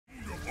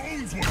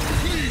owns what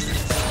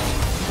pleases!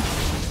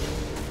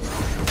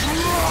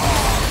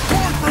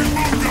 Corporate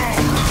Mundo!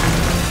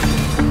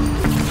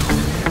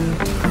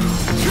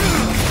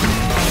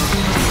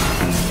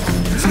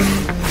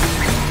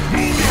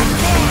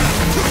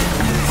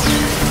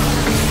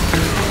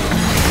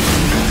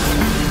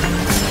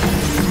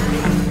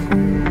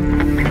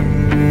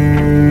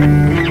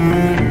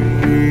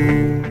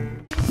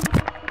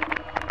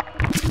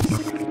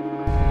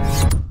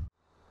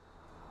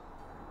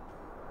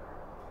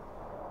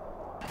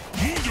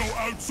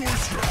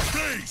 Outsource your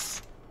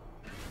face!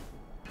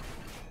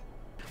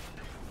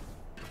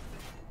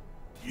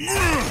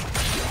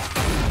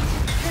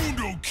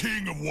 Mundo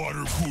King of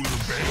Water Cooler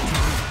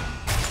Banter!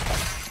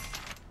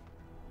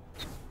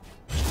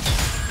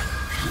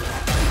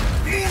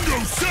 Mundo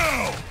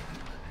Cell!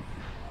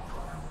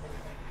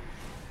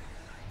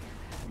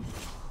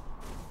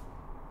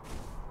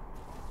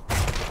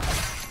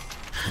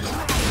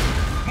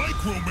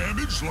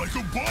 Micromanage like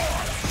a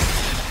boss!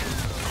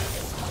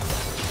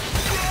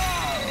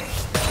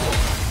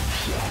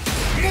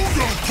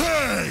 Mundo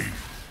Pay!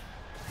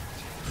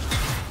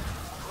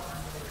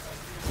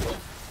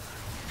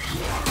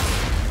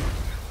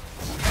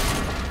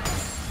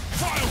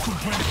 File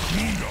complaint,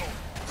 Mundo!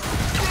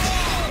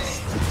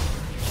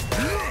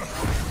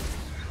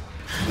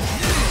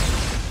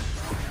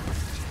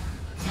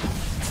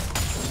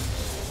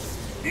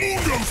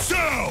 Mundo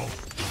Cell!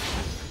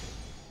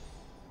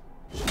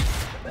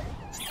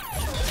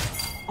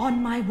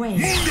 On my way.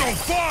 Mundo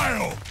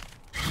File!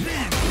 Me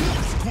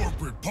enforce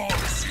corporate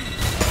policy!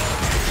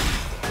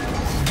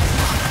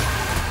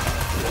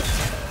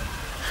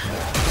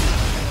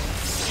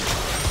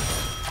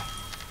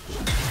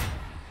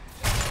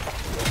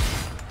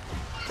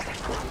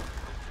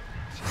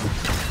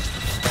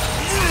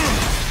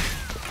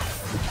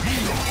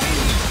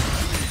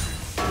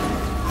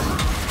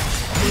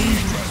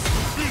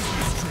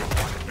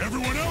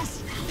 Everyone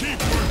else, keep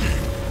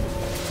working!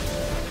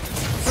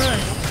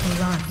 First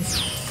blood.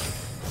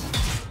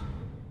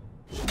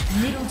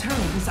 Middle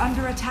turret is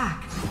under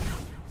attack.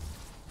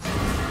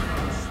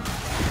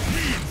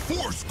 We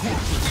enforce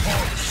corporate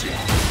policy!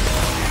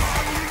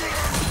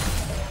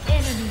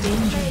 Enemy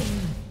danger.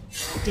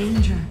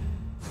 Danger.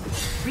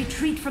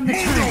 Retreat from the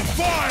Mundo turret.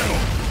 File!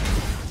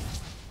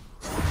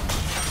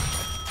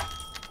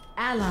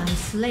 Ally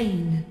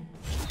slain.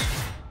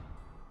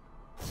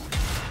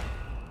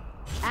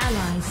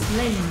 Ally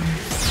slain.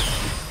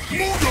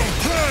 Mundo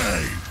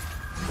Pay!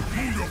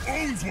 Mundo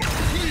owns what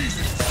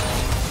pleases!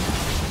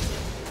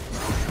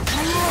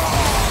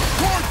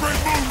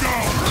 Corporate Mundo!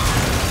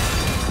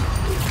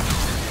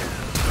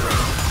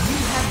 You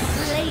have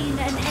slain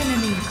an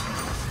enemy.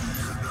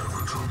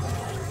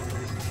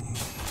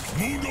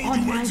 Mundo On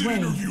my duets way.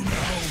 interview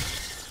now!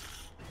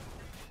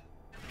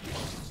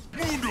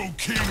 Mundo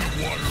King of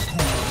Water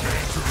Cooler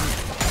Banter!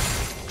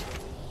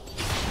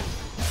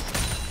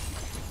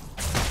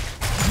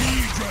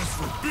 Dress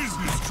for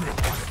business trip.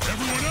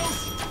 Everyone else,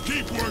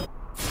 keep work.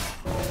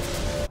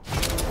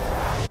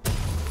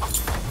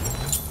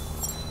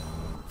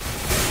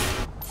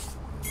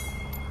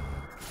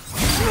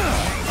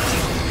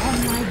 On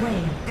my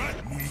way. That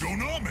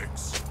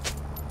Mundonomics.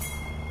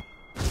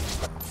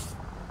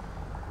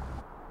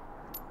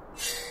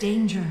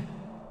 Danger.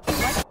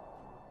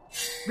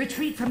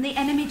 Retreat from the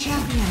enemy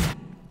champion.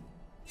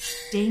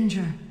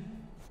 Danger.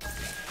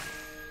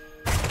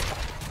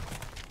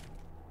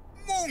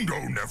 Mundo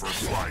never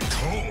fly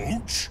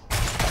coach.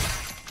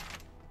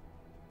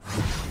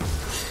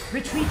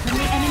 Retreat from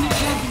the enemy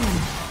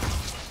champion.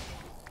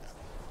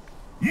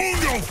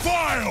 Mundo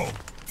File!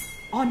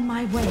 On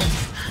my way.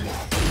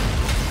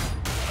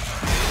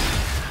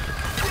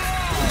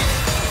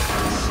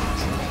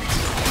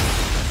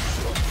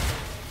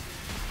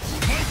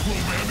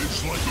 Micromanage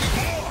like a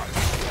boss!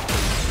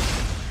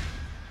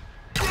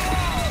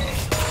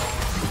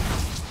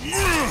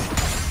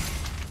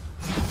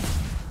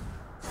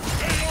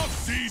 Payoff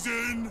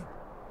season!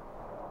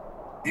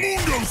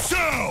 Mundo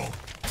Cell!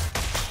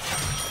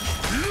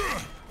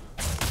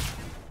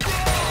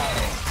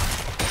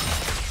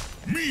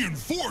 Me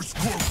enforce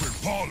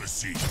corporate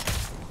policy!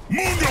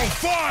 Mundo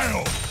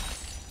File!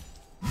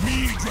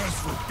 Me dress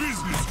for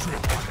business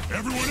trip!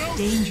 Everyone else?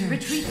 Danger.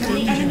 Retreat from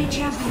the enemy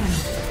champion.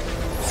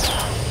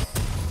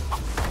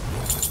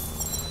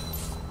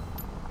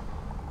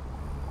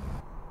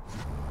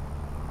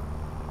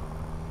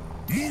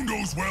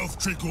 Mundo's wealth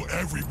trickle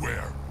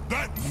everywhere.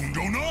 That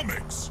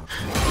Mundonomics.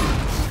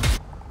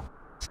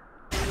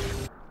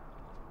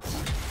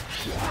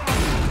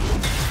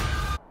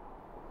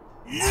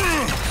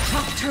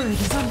 Top turret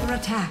is under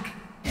attack.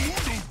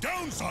 Mundo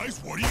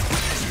downsize what he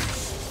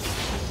pleases.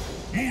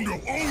 Mundo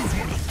owns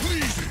what he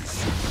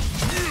pleases.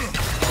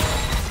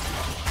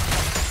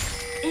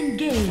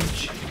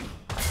 Engage.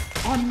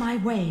 On my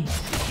way.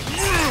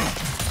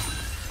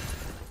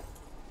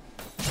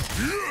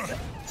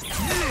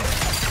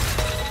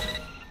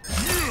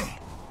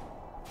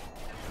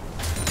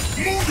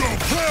 Mundo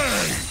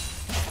Pay!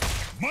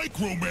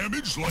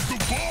 Micromanage like a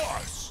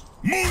boss!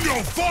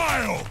 Mundo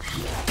File!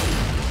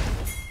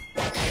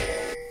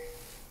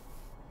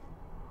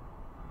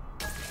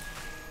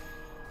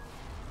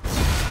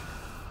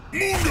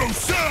 Mundo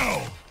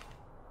sell!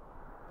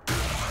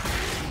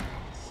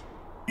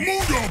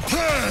 Mundo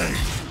pay!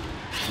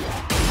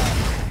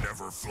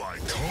 Never fly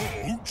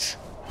coach!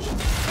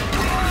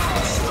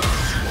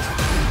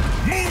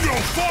 Mundo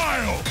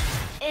file!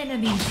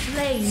 Enemy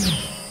slain.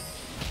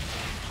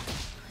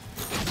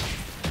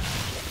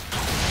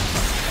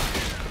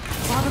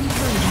 Bottom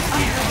turret is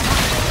under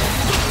attack.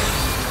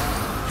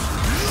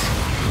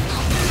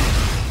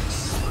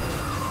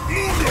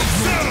 Mundo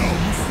sell!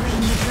 Has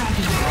slain the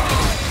dragon.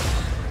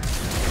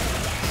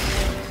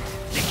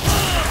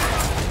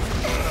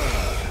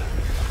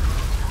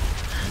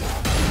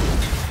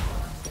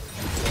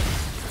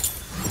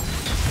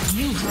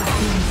 You have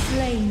been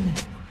slain.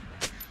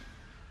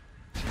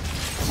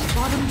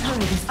 Bottom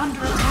turret is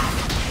under attack.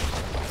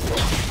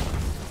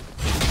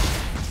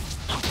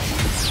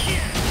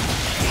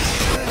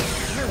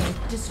 Turret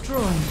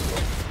destroyed.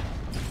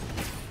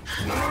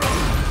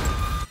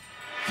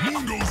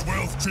 Mundo's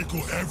wealth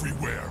trickle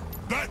everywhere.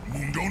 That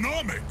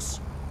Mundonomics.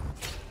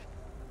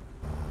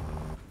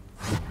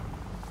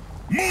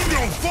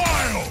 Mundo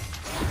file!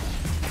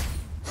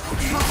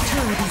 Top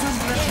turret is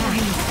under attack.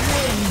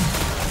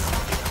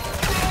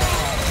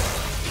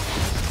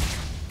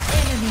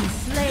 Enemy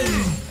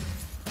slain.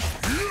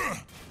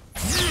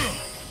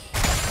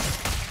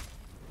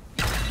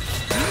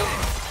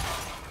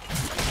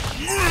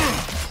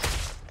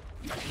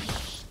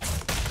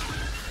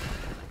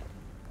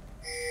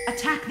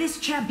 Attack this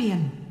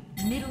champion.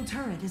 Middle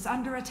turret is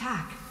under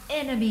attack.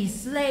 Enemy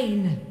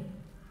slain.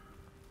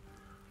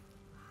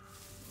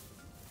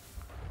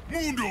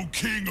 Mundo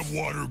king of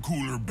water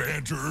cooler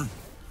banter.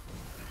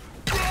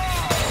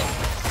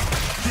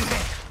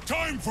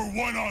 Time for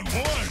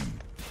one-on-one.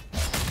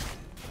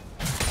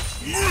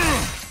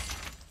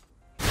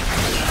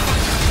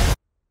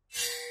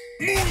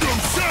 Mundo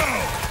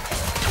sell!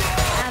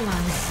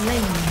 Ally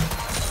slain.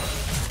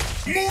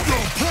 Mundo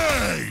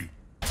pay!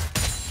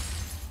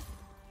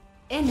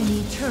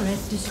 Enemy turret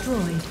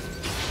destroyed.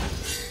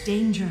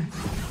 Danger.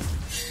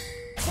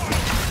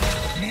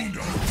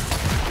 Mundo.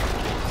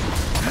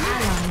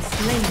 Ally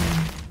slain.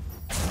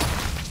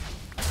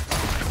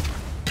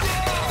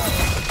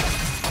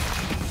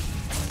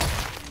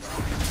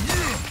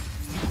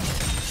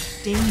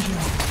 Danger.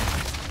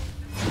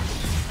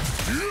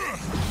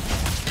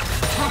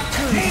 Top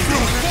turret is Mundo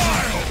under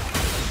attack. file!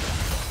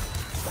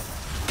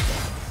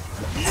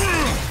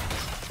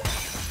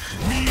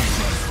 Me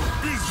just for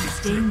business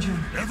trip. Danger.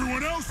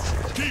 Everyone else,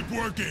 keep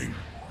working.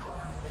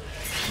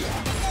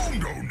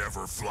 Mundo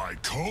never fly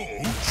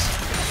coach.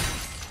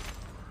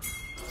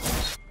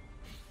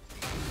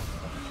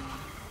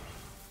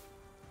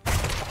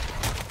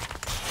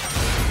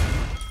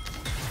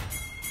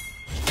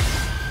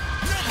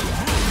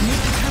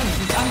 Middle turret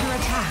is under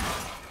attack.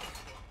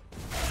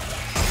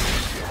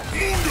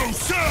 Mundo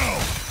sell!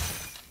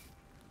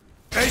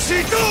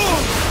 ¡Éxito!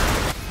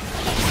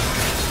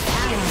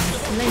 Ally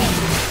slain.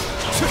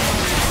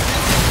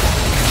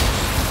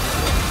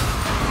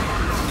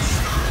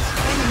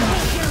 Enemy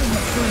killing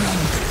spree.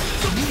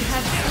 You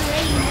have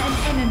slain an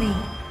enemy.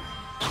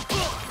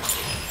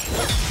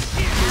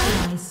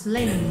 Ally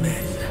slain.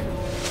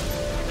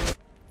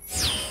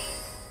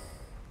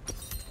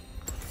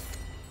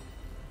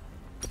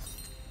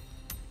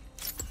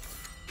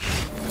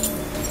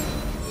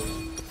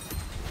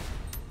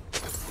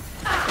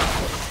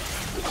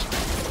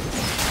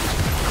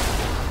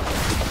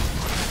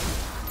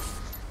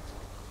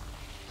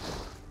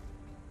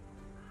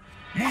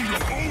 Mundo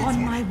owns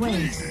On what my he way.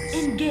 pleases.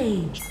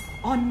 Engage.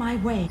 On my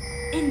way.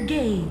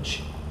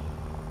 Engage.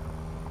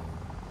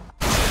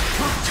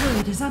 Top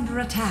turret is under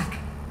attack.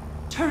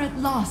 Turret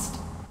lost.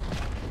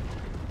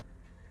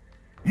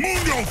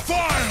 Mundo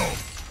file!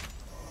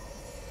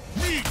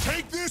 Me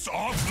take this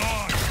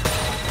offline!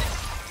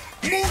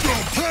 Mundo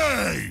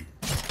pay!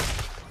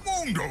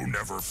 Mundo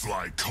never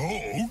fly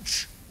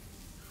coach!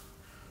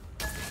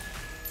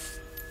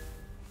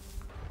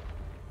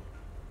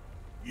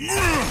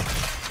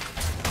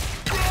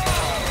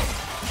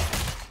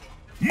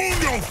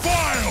 Mundo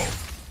file!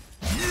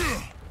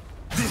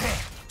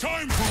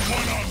 Time for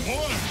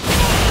one-on-one!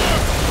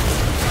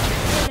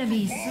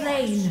 Enemy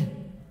slain.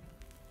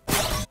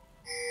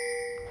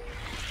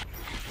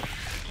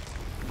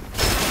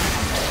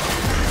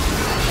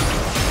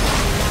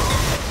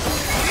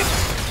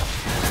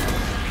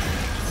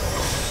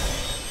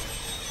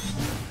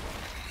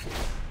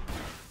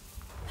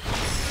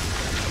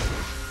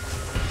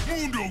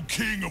 Mundo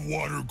king of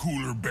water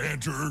cooler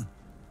banter!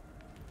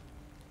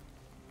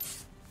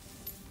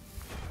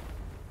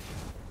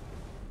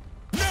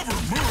 Never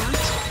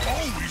merge,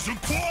 always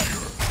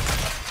acquire!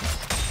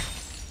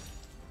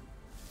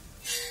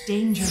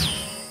 Danger.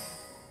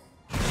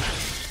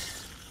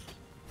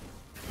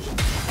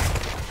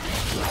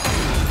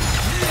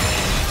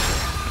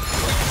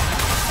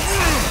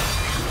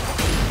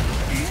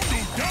 Mundo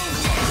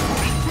downsize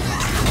what he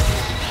pleases!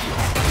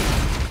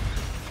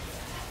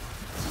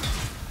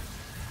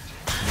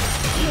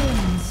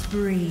 Killing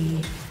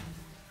spree.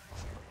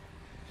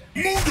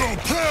 Mundo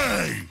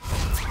pay!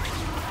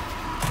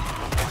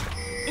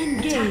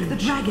 Engage the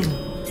dragon.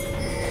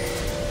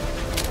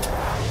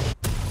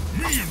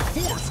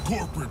 Reinforce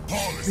corporate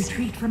policy.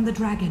 Retreat from the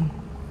dragon.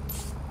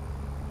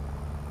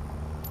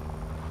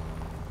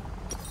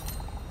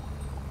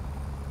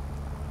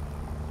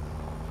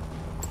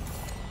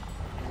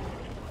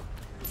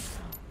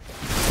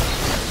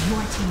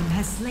 Your team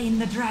has slain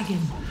the dragon.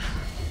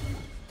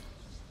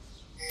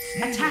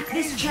 Attack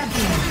this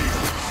champion.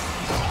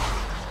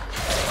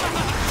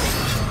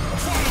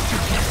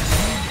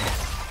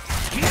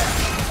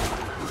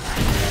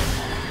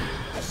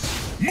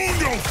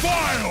 Mundo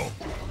file!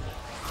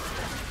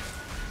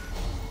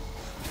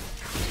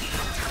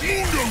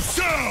 Mundo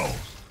sell!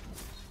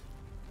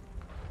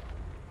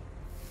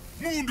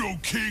 Mundo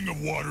king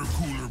of water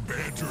cooler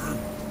banter.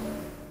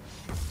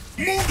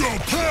 Mundo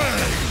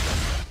pay!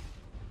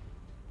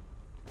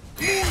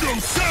 Mundo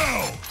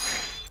sell!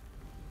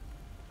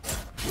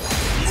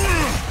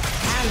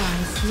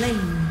 Ally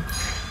slain.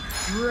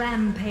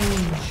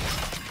 Rampage.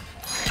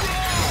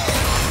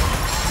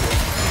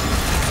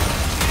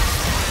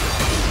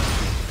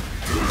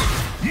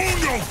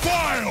 Mundo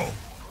file!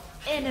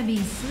 Enemy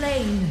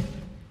slain.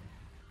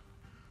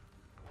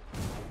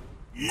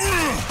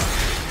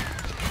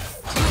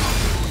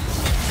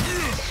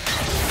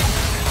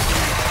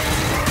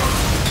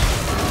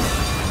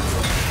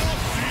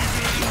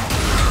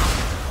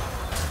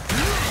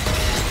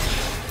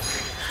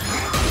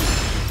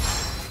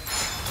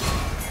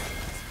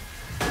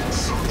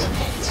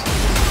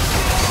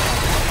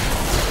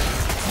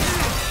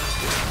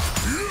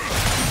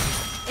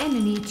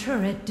 Enemy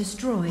turret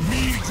destroyed.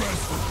 Mean dress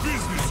for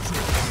business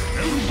trip.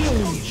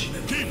 Engage.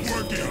 Keep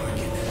working.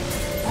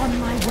 On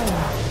my way.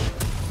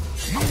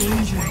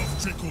 Mundo's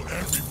wealth trickle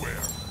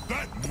everywhere.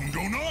 That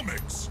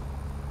Mundonomics.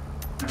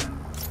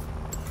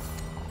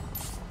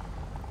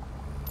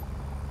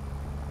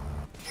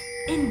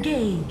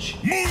 Engage.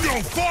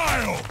 Mundo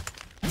file!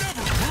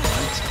 Never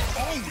purge,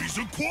 always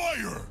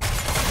acquire.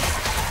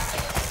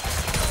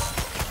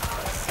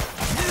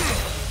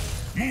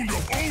 Mundo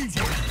owns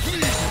what he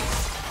pleases.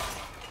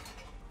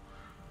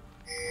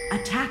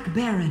 Attack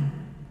Baron.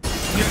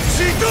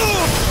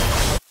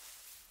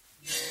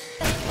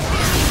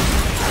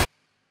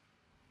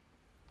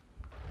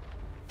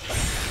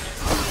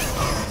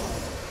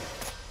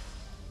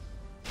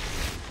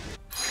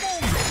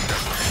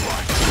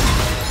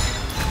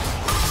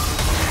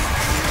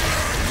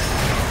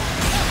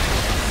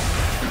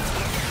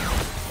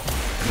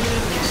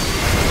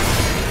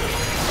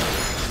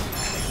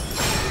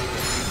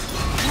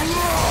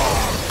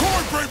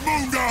 Corporate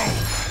Mundo!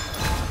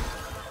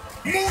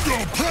 Mundo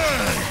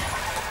pay!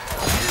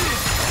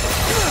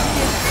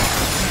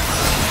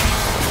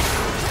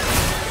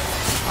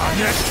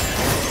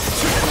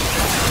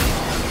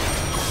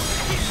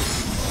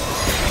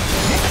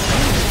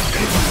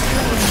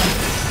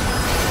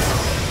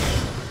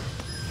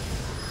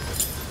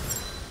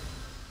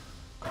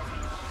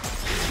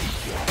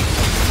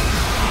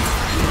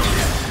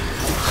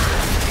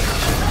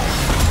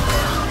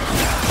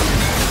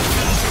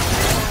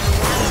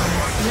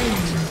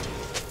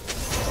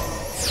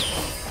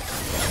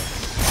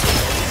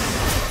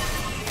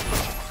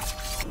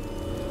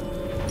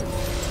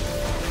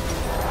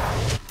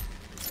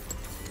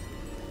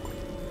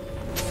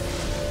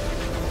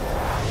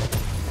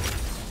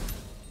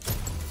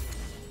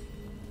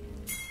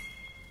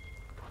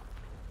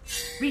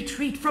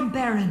 Retreat from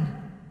Baron.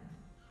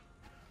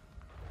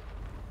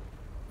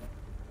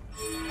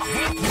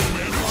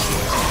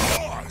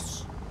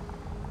 Boss!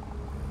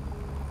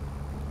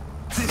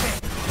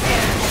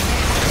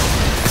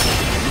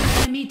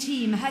 Enemy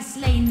team has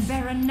slain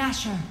Baron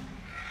Nashor.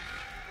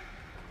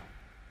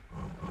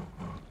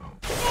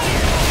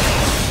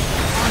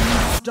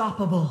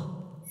 Unstoppable.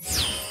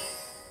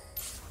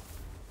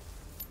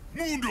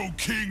 Mundo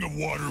king of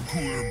water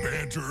cooler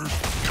banter.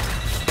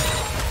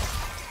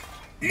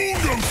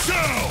 Mundo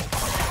sell!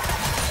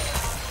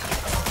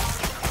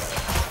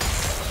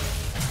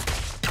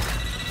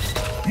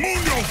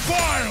 Mundo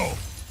file!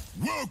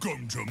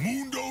 Welcome to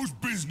Mundo's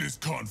business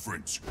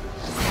conference.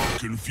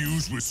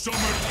 Confused with Summit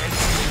and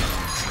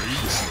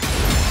Trade Show.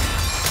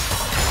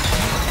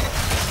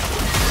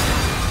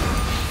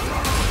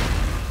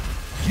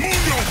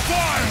 Mundo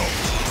file!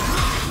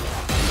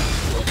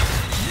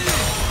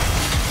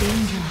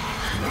 Danger.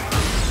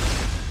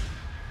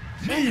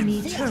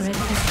 Enemy turret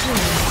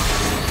destroyed.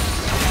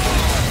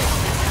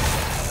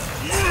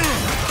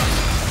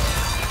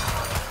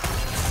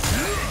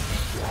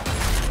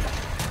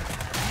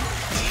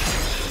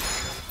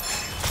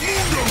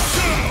 Mundo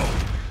sell!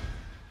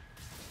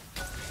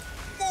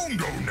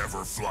 Mundo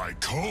never fly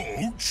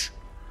coach.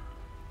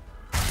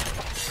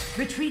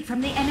 Retreat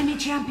from the enemy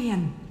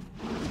champion.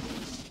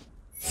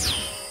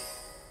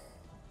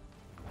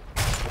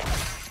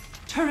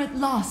 Turret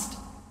lost.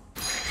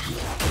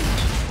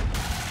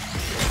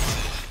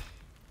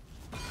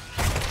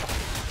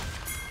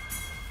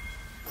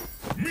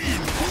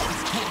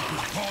 Reinforce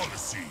corporate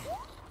policy.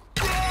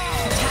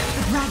 Attack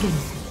the dragon.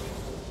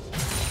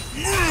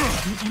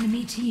 The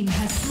enemy team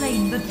has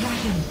slain the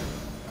dragon.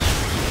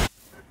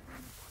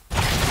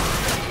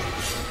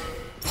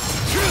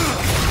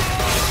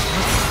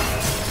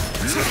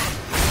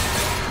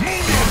 Mundo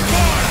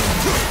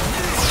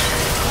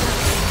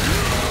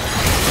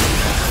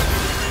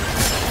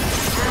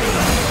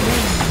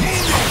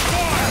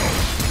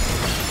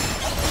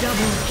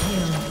Double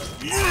kill.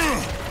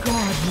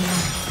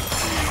 Godlike.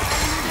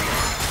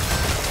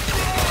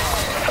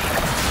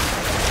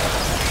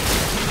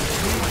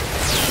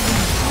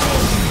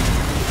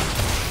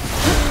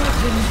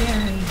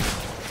 Legendary.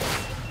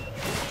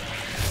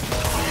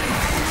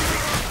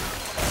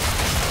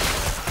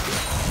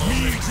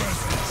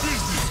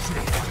 Business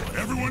trip.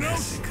 Everyone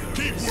else,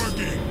 keep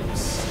working.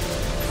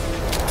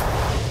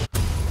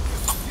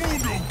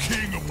 Mundo,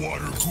 king of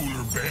water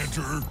cooler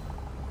banter.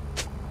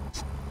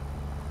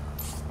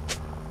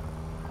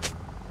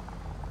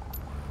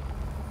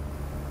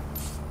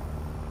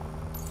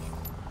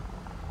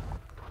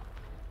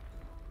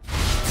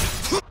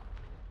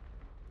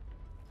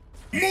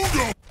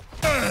 Mundo,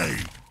 hey!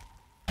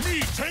 Me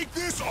take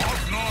this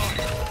offline.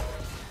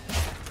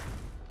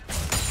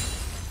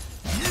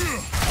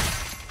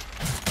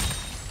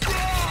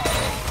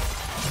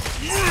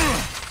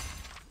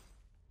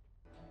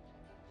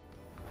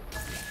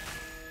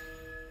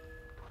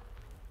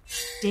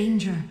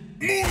 Danger.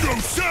 Mundo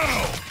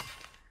sell!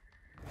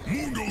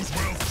 Mundo's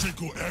wealth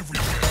trickle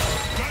everywhere.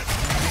 That's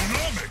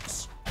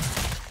Mundonomics.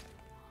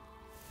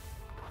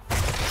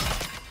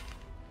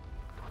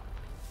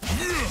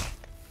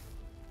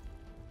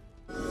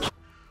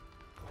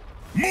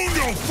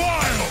 Mundo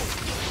file!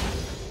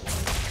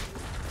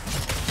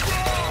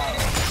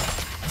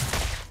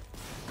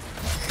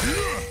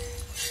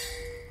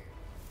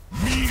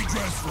 Me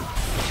dress for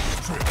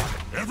trip.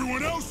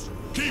 Everyone else,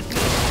 keep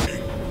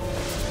working.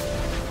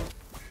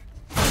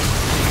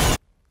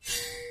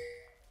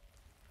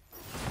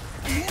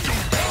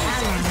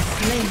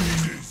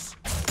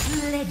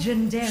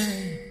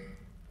 Legendary.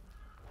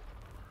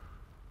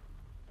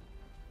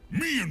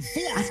 Me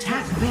enforce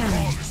Attack Baron.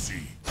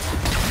 policy.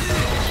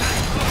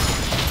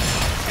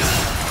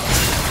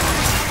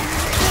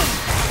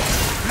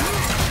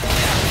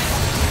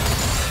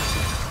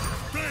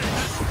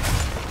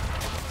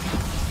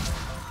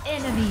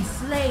 Enemy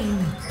slain.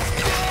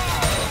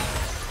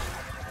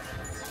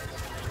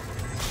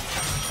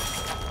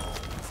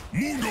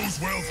 Mundo's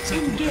wealth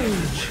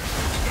Engage.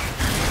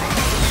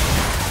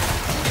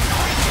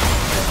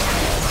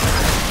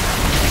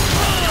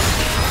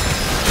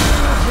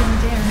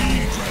 Legendary.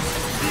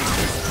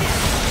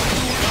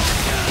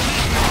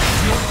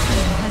 Your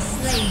team has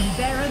slain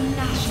Baron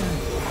Nashor.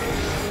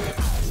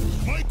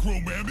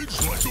 micromanage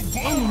like a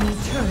bomb. Enemy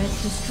turret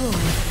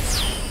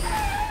destroyed.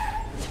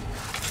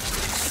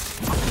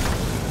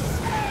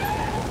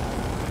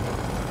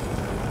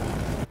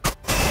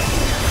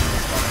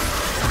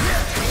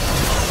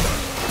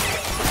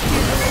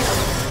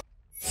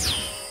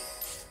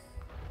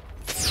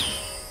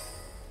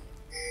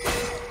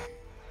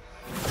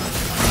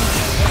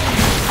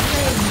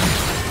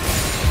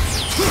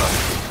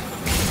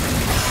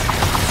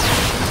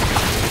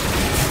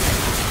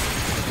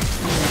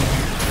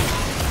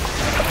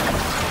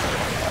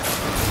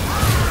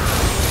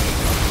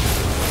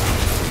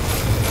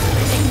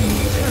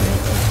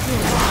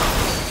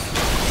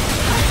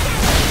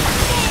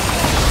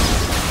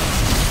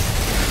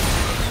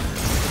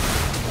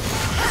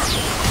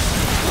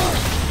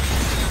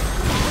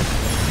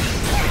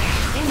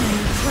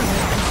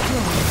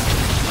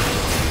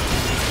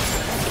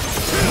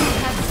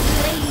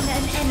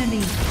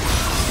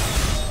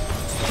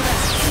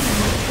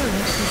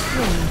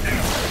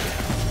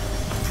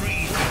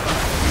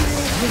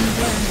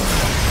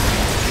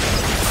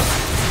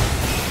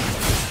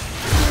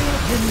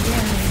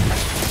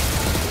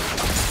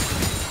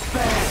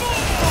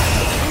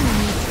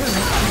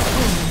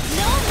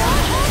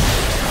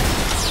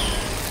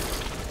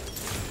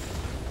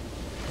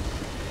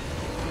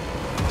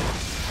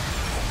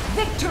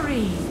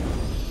 Victory!